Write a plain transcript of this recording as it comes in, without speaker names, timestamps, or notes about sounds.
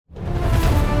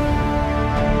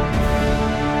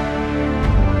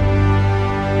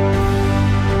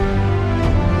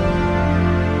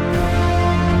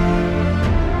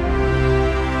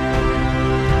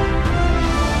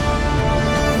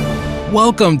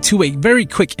Welcome to a very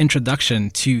quick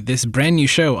introduction to this brand new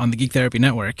show on the Geek Therapy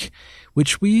Network,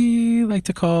 which we like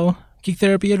to call Geek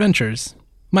Therapy Adventures.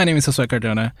 My name is Josue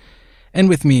Cardona, and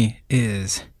with me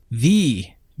is the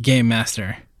Game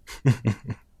Master,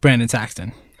 Brandon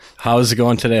Saxton. How's it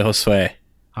going today, Josue?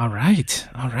 All right.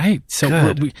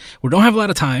 So we don't have a lot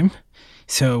of time,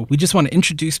 so we just want to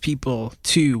introduce people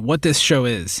to what this show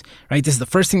is, right? This is the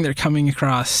first thing they're coming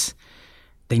across.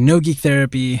 They know Geek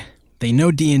Therapy. They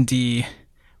know D&D.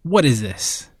 What is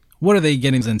this? What are they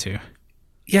getting into?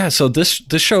 Yeah, so this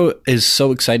show is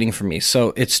so exciting for me.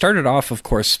 So it started off, of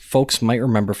course, folks might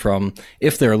remember from,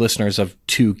 if they're listeners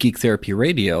to Geek Therapy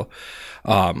Radio,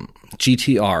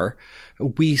 GTR,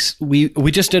 we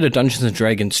just did a Dungeons &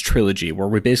 Dragons trilogy where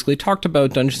we basically talked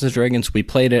about Dungeons & Dragons, we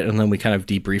played it, and then we kind of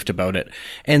debriefed about it.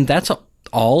 And that's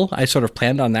all I sort of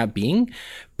planned on that being.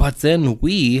 But then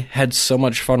we had so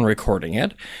much fun recording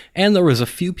it, and there was a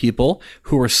few people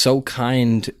who were so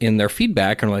kind in their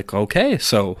feedback and were like, okay,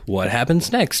 so what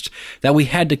happens next? That we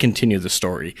had to continue the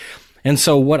story. And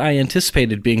so what I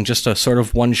anticipated being just a sort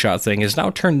of one-shot thing is now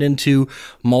turned into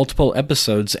multiple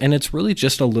episodes, and it's really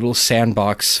just a little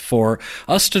sandbox for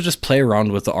us to just play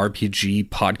around with the RPG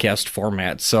podcast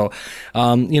format. So,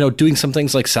 doing some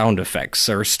things like sound effects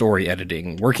or story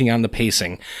editing, working on the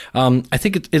pacing. I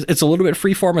think it's a little bit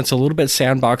freeform, it's a little bit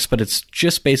sandbox, but it's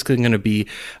just basically going to be,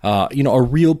 a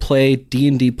real play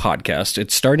D&D podcast.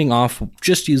 It's starting off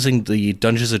just using the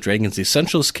Dungeons & Dragons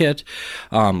Essentials kit,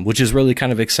 which is really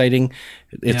kind of exciting.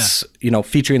 It's,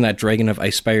 featuring that Dragon of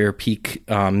Icespire Peak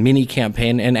mini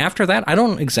campaign. And after that, I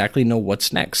don't exactly know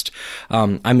what's next.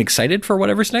 I'm excited for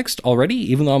whatever's next already,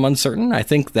 even though I'm uncertain. I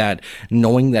think that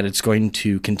knowing that it's going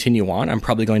to continue on, I'm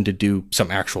probably going to do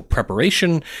some actual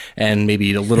preparation and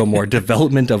maybe a little more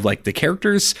development of like the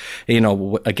characters.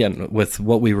 Again, with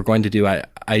what we were going to do,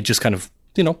 I just kind of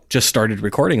just started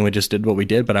recording and we just did what we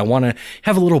did, but I want to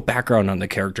have a little background on the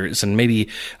characters and maybe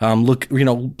look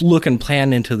and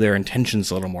plan into their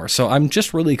intentions a little more. So I'm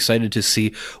just really excited to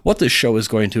see what this show is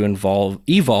going to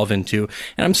evolve into.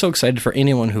 And I'm so excited for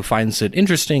anyone who finds it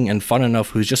interesting and fun enough,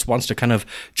 who just wants to kind of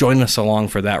join us along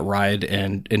for that ride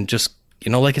and just,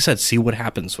 like I said, see what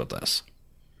happens with us.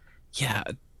 Yeah.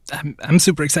 I'm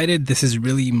super excited. This is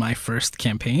really my first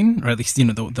campaign, or at least,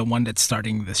 the one that's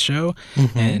starting this show.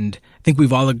 Mm-hmm. And I think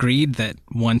we've all agreed that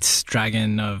once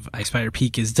Dragon of Icespire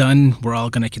Peak is done, we're all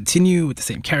going to continue with the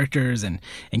same characters and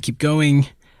keep going.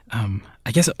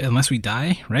 I guess unless we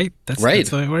die, right? That's right.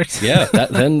 That's how it works. Yeah.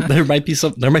 Then there might be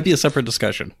a separate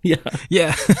discussion. Yeah.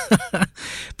 Yeah.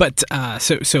 But,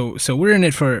 so we're in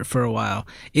it for a while.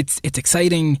 It's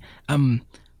exciting.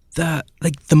 The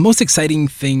most exciting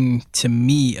thing to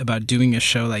me about doing a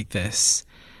show like this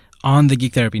on the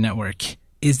Geek Therapy Network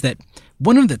is that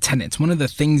one of the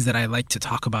things that I like to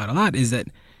talk about a lot is that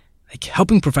like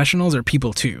helping professionals are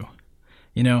people too,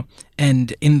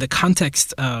 and in the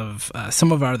context of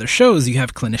some of our other shows, you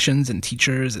have clinicians and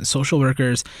teachers and social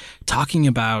workers talking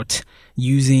about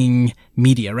using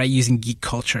media, right? Using geek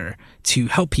culture to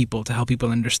help people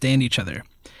understand each other.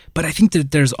 But I think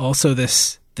that there's also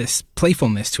this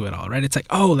playfulness to it all, right? It's like,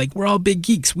 we're all big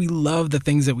geeks. We love the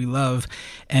things that we love,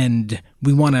 and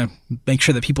we want to make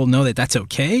sure that people know that that's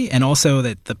okay, and also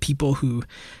that the people who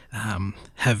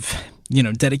have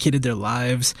dedicated their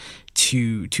lives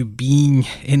to being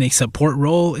in a support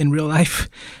role in real life,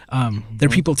 they're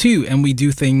people too, and we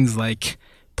do things like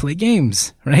play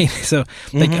games, right? So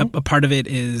like a part of it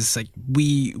is like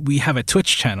we have a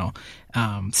Twitch channel,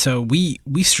 so we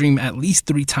stream at least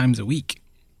 3 times a week.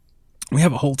 We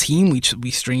have a whole team.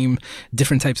 We stream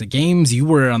different types of games. You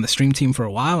were on the stream team for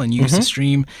a while, and you used to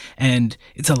stream, and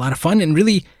it's a lot of fun. And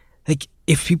really, like,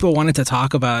 if people wanted to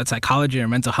talk about psychology or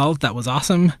mental health, that was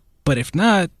awesome. But if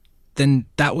not, then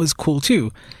that was cool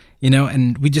too,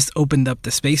 and we just opened up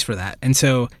the space for that. And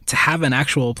so to have an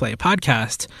actual play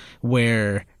podcast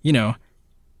where,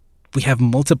 we have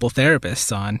multiple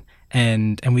therapists on,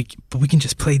 and we can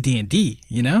just play D&D,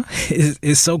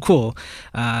 is so cool.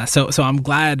 So I'm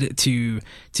glad to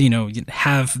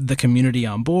have the community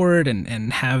on board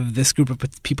and have this group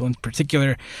of people in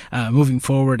particular moving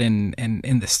forward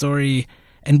in the story.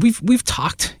 And we've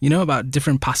talked, about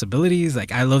different possibilities.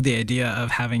 Like, I love the idea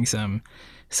of having some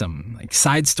like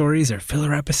side stories or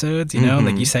filler episodes,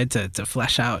 like you said, to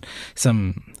flesh out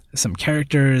some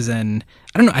characters. And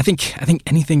I don't know, I think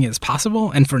anything is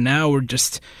possible. And for now we're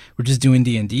just doing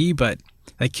D&D, but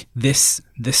like this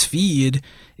feed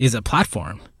is a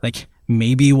platform. Like,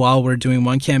 maybe while we're doing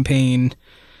one campaign,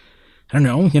 I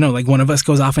don't know, like one of us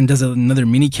goes off and does another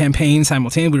mini campaign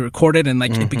simultaneously, we record it and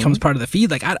like it becomes part of the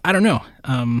feed. Like, I don't know.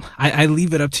 I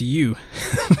leave it up to you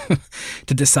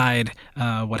to decide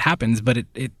what happens, but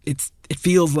it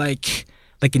feels like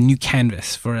a new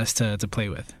canvas for us to play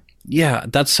with. Yeah,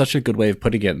 that's such a good way of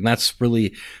putting it. And that's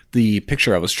really the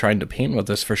picture I was trying to paint with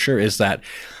this for sure, is that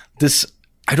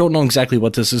I don't know exactly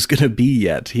what this is going to be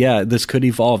yet. Yeah, this could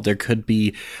evolve. There could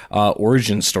be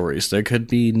origin stories. There could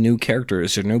be new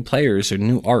characters or new players or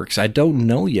new arcs. I don't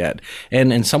know yet.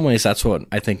 And in some ways, that's what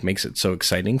I think makes it so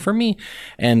exciting for me.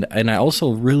 And I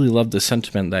also really love the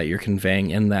sentiment that you're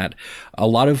conveying, in that a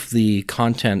lot of the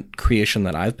content creation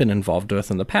that I've been involved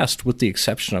with in the past, with the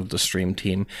exception of the stream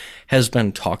team, has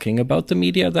been talking about the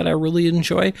media that I really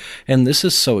enjoy. And this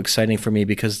is so exciting for me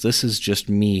because this is just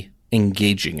me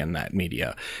engaging in that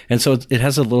media. And so it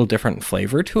has a little different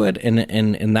flavor to it. And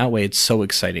in that way, it's so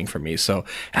exciting for me. So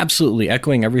absolutely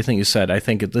echoing everything you said, I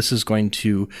think this is going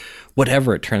to,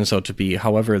 whatever it turns out to be,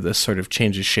 however this sort of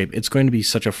changes shape, it's going to be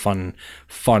such a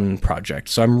fun project.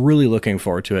 So I'm really looking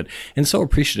forward to it, and so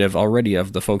appreciative already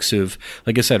of the folks who've,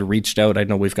 like I said, reached out. I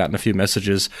know we've gotten a few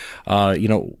messages,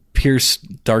 Pierce,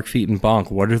 Darkfeet, and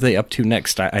Bonk, what are they up to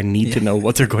next? I need to know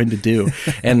what they're going to do.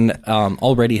 And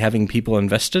already having people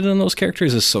invested in those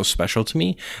characters is so special to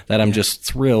me that I'm just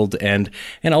thrilled, and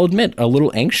I'll admit a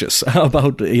little anxious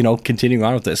about continuing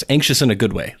on with this. Anxious in a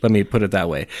good way, let me put it that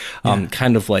way.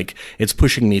 Kind of like it's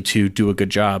pushing me to do a good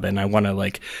job, and I want to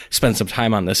like spend some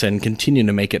time on this and continue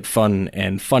to make it fun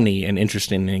and funny and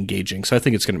interesting and engaging. So I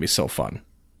think it's going to be so fun.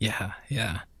 Yeah.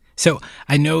 So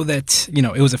I know that,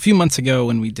 it was a few months ago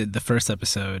when we did the first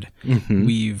episode. Mm-hmm.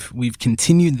 We've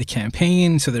continued the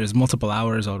campaign, so there's multiple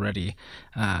hours already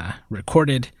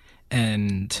recorded.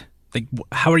 And like,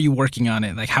 how are you working on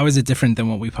it? Like, how is it different than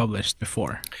what we published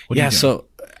before? So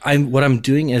what I'm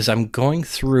doing is I'm going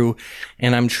through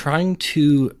and I'm trying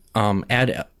to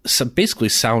add basically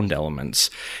sound elements.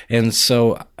 And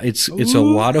so it's a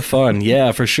lot of fun.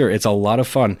 Yeah, for sure. It's a lot of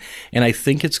fun. And I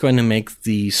think it's going to make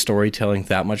the storytelling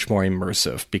that much more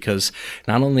immersive, because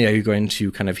not only are you going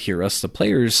to kind of hear us, the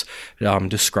players,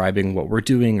 describing what we're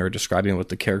doing or describing what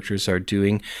the characters are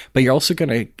doing, but you're also going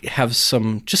to have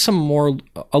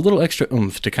a little extra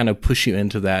oomph to kind of push you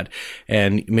into that.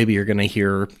 And maybe you're going to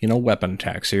hear, weapon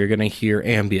attacks, or you're going to hear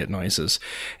ambient noises.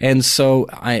 And so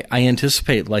I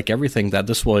anticipate, like everything, that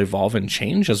this will evolve and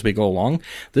change as we go along.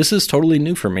 This is totally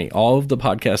new for me. All of the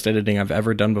podcast editing I've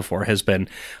ever done before has been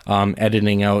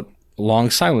editing out long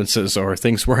silences or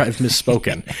things where I've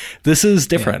misspoken. This is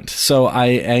different. Yeah. So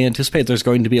I anticipate there's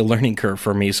going to be a learning curve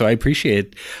for me. So I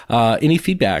appreciate any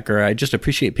feedback, or I just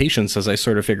appreciate patience as I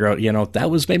sort of figure out, that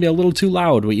was maybe a little too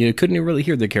loud. You couldn't really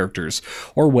hear the characters,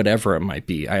 or whatever it might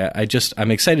be.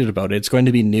 I'm excited about it. It's going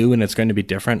to be new and it's going to be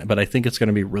different, but I think it's going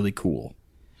to be really cool.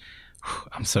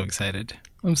 I'm so excited.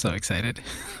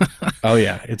 Oh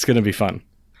yeah, it's going to be fun.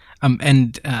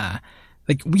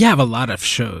 We have a lot of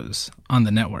shows on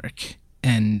the network,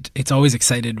 and it's always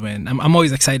excited when I'm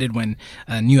always excited when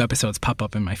new episodes pop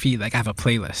up in my feed. Like, I have a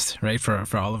playlist, right,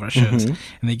 for all of our shows, and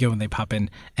they go and they pop in,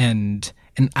 and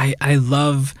I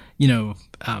love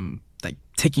like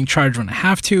taking charge when I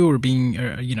have to, or being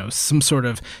some sort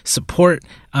of support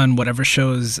on whatever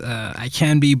shows I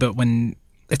can be. But when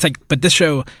it's like, but this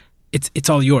show, it's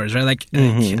all yours, right? Like,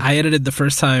 I edited the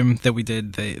first time that we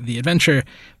did the adventure,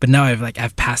 but now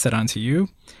I've passed it on to you,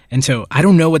 and so I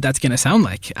don't know what that's gonna sound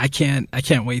like. I can't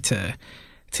wait to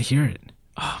hear it.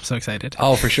 Oh, I'm so excited.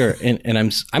 Oh, for sure,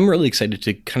 and I'm really excited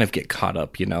to kind of get caught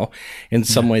up. In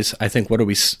some ways, I think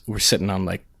we're sitting on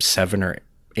like 7 or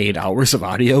 8 hours of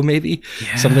audio, maybe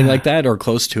something like that, or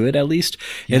close to it at least.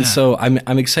 Yeah. And so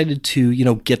I'm excited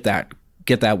to get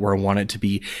that where I want it to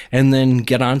be, and then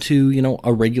get onto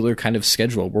a regular kind of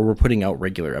schedule where we're putting out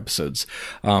regular episodes.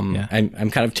 I'm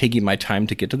kind of taking my time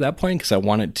to get to that point, because I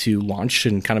want it to launch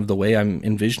in kind of the way I'm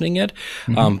envisioning it.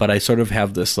 But I sort of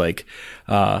have this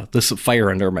this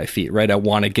fire under my feet, right? I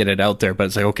want to get it out there, but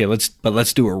it's like, okay,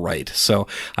 let's do it right. So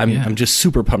I'm just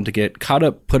super pumped to get caught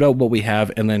up, put out what we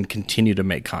have, and then continue to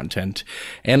make content.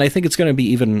 And I think it's going to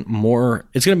be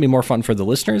more fun for the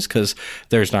listeners, because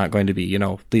there's not going to be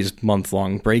these month-long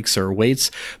breaks or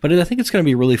waits, but I think it's going to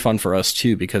be really fun for us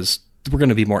too, because we're going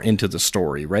to be more into the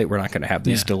story, right? We're not going to have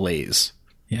these delays.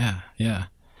 Yeah. Well,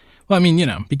 I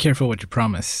mean, be careful what you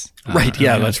promise. Right.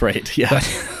 Yeah, that's right. Yeah.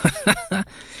 But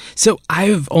so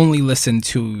I've only listened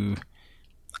to,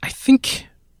 I think,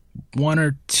 1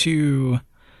 or 2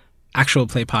 actual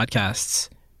play podcasts,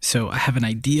 so I have an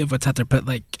idea of what's out there, but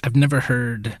like, I've never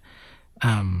heard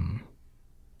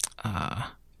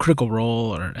Critical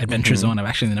Role or Adventure Zone, I've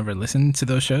actually never listened to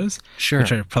those shows,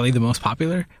 which are probably the most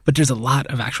popular. But there's a lot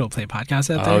of actual play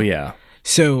podcasts out there. Oh yeah.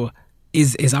 So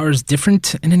is ours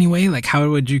different in any way? Like, how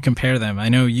would you compare them? I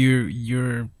know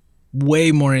you're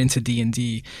way more into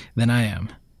D&D than I am.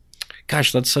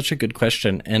 Gosh, that's such a good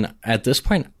question. And at this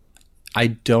point, I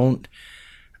don't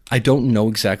know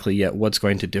exactly yet what's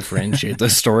going to differentiate the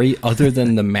story other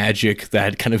than the magic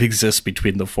that kind of exists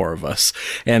between the four of us.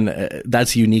 And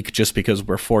that's unique just because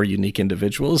we're four unique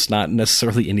individuals, not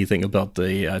necessarily anything about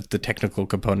the technical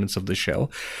components of the show.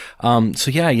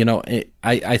 So yeah,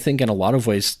 I think in a lot of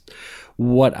ways,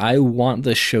 what I want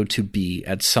this show to be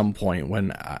at some point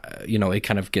when, it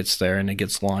kind of gets there and it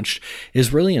gets launched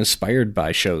is really inspired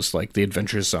by shows like The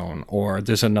Adventure Zone, or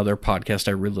there's another podcast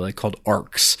I really like called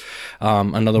Arcs,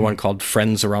 another one called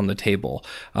Friends Around the Table.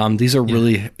 These are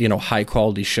really, high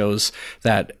quality shows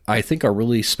that I think are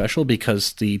really special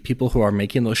because the people who are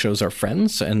making those shows are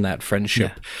friends, and that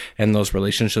friendship and those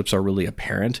relationships are really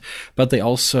apparent, but they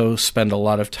also spend a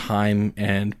lot of time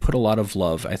and put a lot of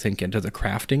love, I think, into the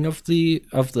crafting of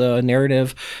the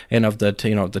narrative and of the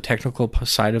the technical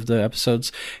side of the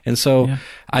episodes. And so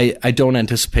I don't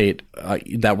anticipate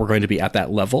that we're going to be at that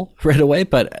level right away,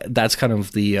 but that's kind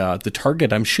of the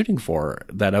target I'm shooting for,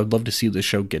 that I would love to see the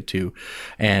show get to,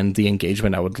 and the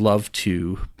engagement I would love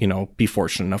to be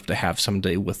fortunate enough to have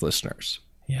someday with listeners.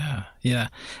 Yeah.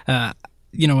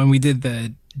 When we did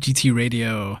the GT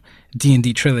Radio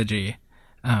D&D trilogy,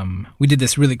 we did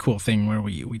this really cool thing where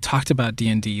we talked about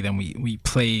D&D, then we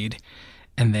played,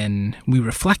 and then we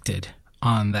reflected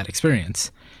on that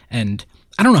experience. And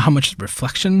I don't know how much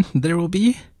reflection there will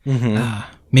be.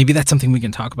 Maybe that's something we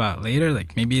can talk about later,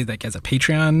 like maybe like as a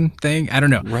Patreon thing. I don't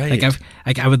know. Right.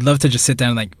 I would love to just sit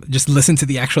down, like just listen to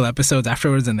the actual episodes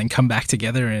afterwards and then come back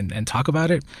together and talk about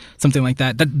it. Something like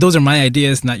that. Those are my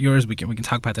ideas, not yours. We can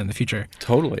talk about that in the future.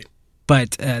 Totally.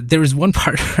 But there was one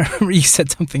part where you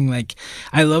said something like,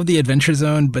 I love the Adventure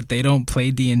Zone, but they don't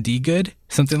play D&D good.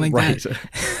 Something like that.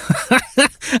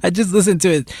 I just listened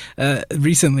to it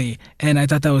recently, and I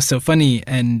thought that was so funny.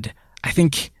 And I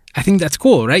think that's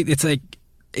cool, right? It's like,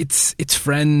 it's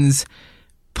friends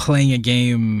playing a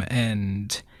game,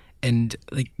 and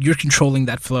like you're controlling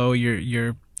that flow.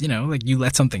 You're like you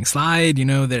let something slide.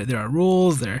 There are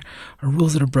rules. There are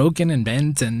rules that are broken and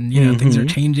bent, and things are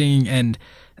changing. And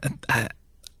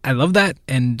I love that,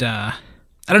 and I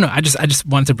don't know. I just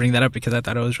wanted to bring that up because I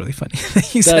thought it was really funny.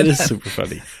 That is super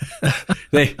funny.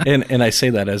 and I say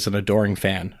that as an adoring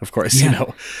fan, of course.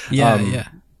 Yeah.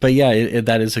 But yeah,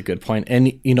 that is a good point.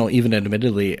 And, even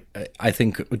admittedly, I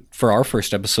think for our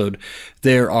first episode,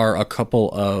 there are a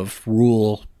couple of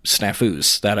rule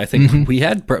snafus that I think we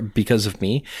had because of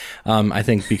me. I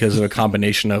think because of a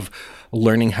combination of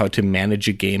learning how to manage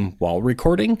a game while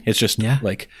recording. It's just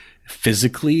like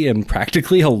physically and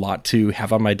practically a lot to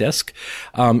have on my desk,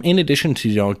 in addition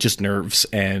to just nerves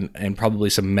and probably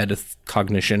some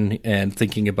metacognition and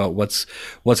thinking about what's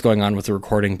going on with the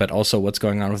recording, but also what's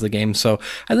going on with the game. So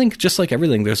I think just like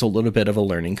everything, there's a little bit of a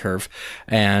learning curve,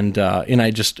 and I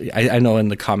know in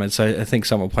the comments I think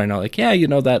someone pointed out like,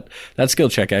 that skill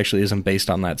check actually isn't based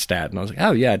on that stat, and I was like,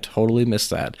 oh yeah, I totally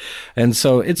missed that. And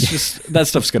so it's just that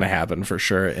stuff's going to happen for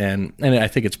sure, and I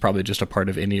think it's probably just a part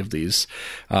of any of these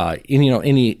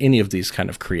any of these kind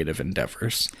of creative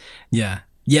endeavors.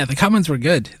 Yeah, the comments were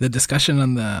good. The discussion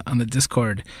on the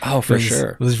Discord,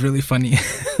 sure, was really funny.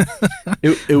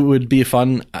 It would be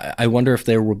fun. I wonder if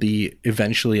there will be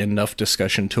eventually enough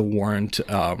discussion to warrant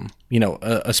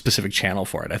a specific channel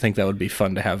for it. I think that would be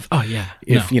fun to have. Oh yeah,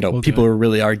 if people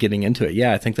really are getting into it.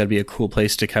 Yeah, I think that'd be a cool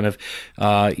place to kind of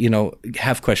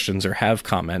have questions or have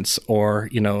comments or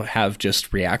have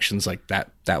just reactions like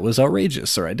that was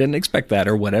outrageous, or I didn't expect that,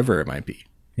 or whatever it might be.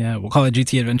 Yeah, we'll call it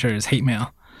GT Adventures Hate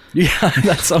Mail. Yeah,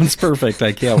 that sounds perfect.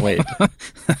 I can't wait.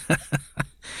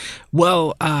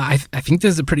 Well, I think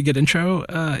this is a pretty good intro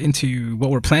into what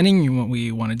we're planning and what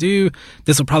we want to do.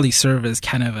 This will probably serve as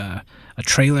kind of a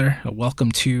trailer, a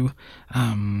welcome to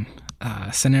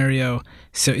scenario.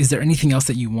 So is there anything else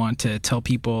that you want to tell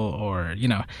people, or,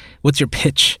 what's your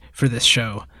pitch for this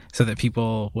show so that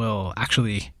people will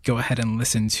actually go ahead and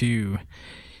listen to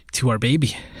our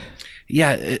baby?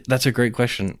 Yeah, that's a great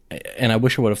question. And I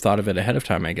wish I would have thought of it ahead of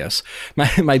time, I guess.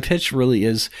 My pitch really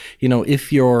is,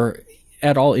 if you're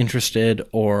at all interested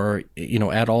or,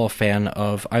 at all a fan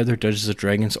of either Dungeons &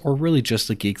 Dragons or really just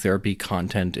the Geek Therapy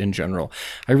content in general,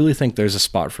 I really think there's a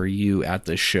spot for you at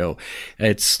this show.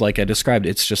 It's like I described,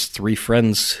 it's just three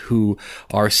friends who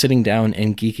are sitting down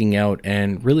and geeking out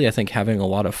and really, I think, having a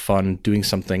lot of fun doing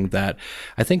something that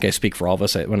I think I speak for all of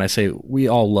us when I say we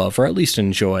all love or at least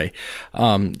enjoy.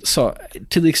 So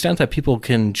to the extent that people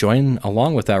can join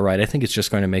along with that ride, I think it's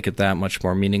just going to make it that much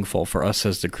more meaningful for us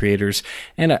as the creators.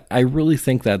 And I really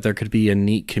think that there could be a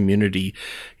neat community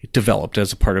developed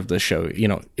as a part of this show.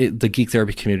 The Geek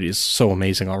Therapy community is so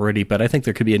amazing already, but I think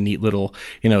there could be a neat little,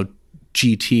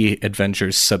 GT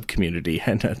Adventures sub-community,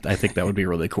 and I think that would be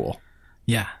really cool.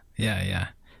 Yeah.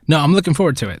 No, I'm looking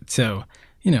forward to it. So,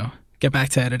 get back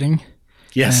to editing.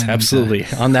 Yes, and, absolutely.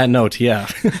 On that note, yeah.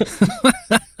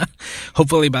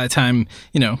 Hopefully by the time,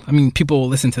 people will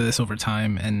listen to this over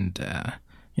time and,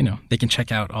 they can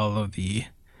check out all of the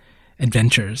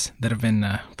adventures that have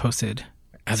been posted.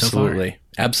 Absolutely. So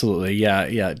far. Absolutely.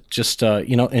 Yeah. Just,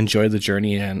 enjoy the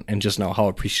journey and just know how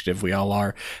appreciative we all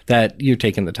are that you're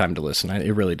taking the time to listen.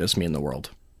 It really does mean the world.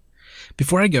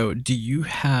 Before I go, do you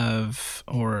have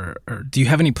or do you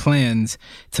have any plans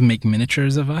to make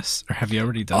miniatures of us, or have you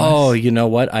already done this? Oh, you know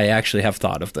what? I actually have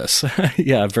thought of this.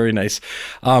 Yeah, very nice.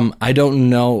 I don't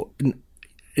know.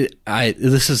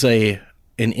 This is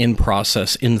an in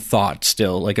process, in thought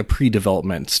still, like a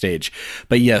pre-development stage.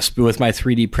 But yes, with my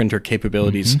 3D printer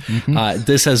capabilities,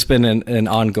 this has been an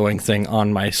ongoing thing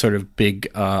on my sort of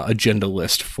big agenda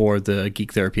list for the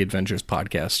Geek Therapy Adventures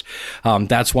podcast.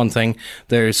 That's one thing.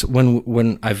 There's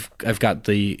when I've got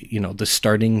the the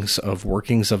startings of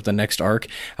workings of the next arc,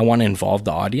 I want to involve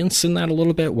the audience in that a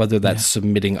little bit, whether that's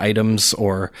submitting items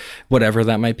or whatever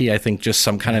that might be. I think just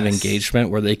some kind of engagement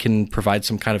where they can provide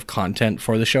some kind of content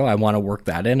for the show. I want to work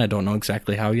that in. I don't know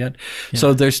exactly how yet. Yeah.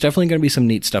 So there's definitely going to be some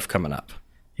neat stuff coming up.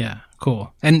 Yeah,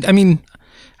 cool. And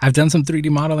I've done some 3D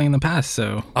modeling in the past,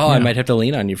 so... I might have to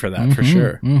lean on you for that, for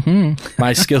sure.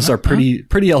 My skills are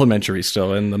pretty elementary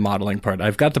still in the modeling part.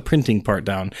 I've got the printing part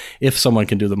down if someone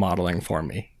can do the modeling for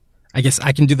me. I guess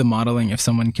I can do the modeling if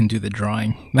someone can do the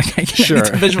drawing. Like I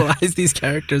can visualize these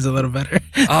characters a little better.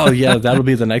 Oh, yeah, that'll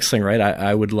be the next thing, right?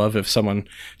 I would love if someone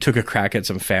took a crack at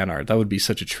some fan art. That would be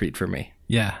such a treat for me.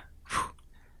 Yeah.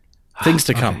 Things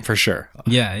to come, for sure.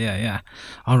 Yeah.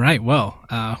 All right. Well,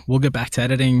 we'll get back to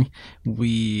editing.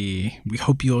 We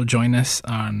hope you'll join us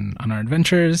on our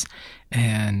adventures.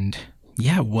 And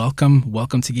yeah, welcome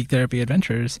to Geek Therapy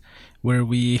Adventures, where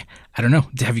I don't know,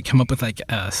 have you come up with like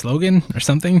a slogan or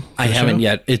something? I haven't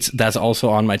yet. That's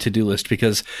also on my to-do list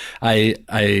because I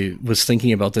was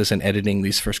thinking about this and editing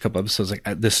these first couple episodes. Like,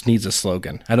 this needs a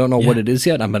slogan. I don't know what it is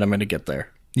yet, but I'm going to get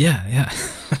there. Yeah.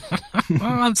 Well,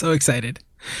 I'm so excited.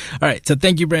 All right. So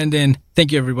thank you, Brandon.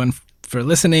 Thank you, everyone, for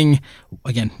listening.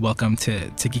 Again, welcome to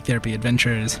Geek Therapy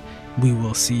Adventures. We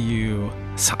will see you.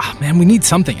 We need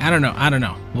something. I don't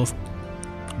know.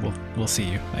 We'll see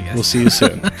you, I guess. We'll see you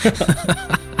soon.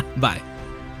 Bye.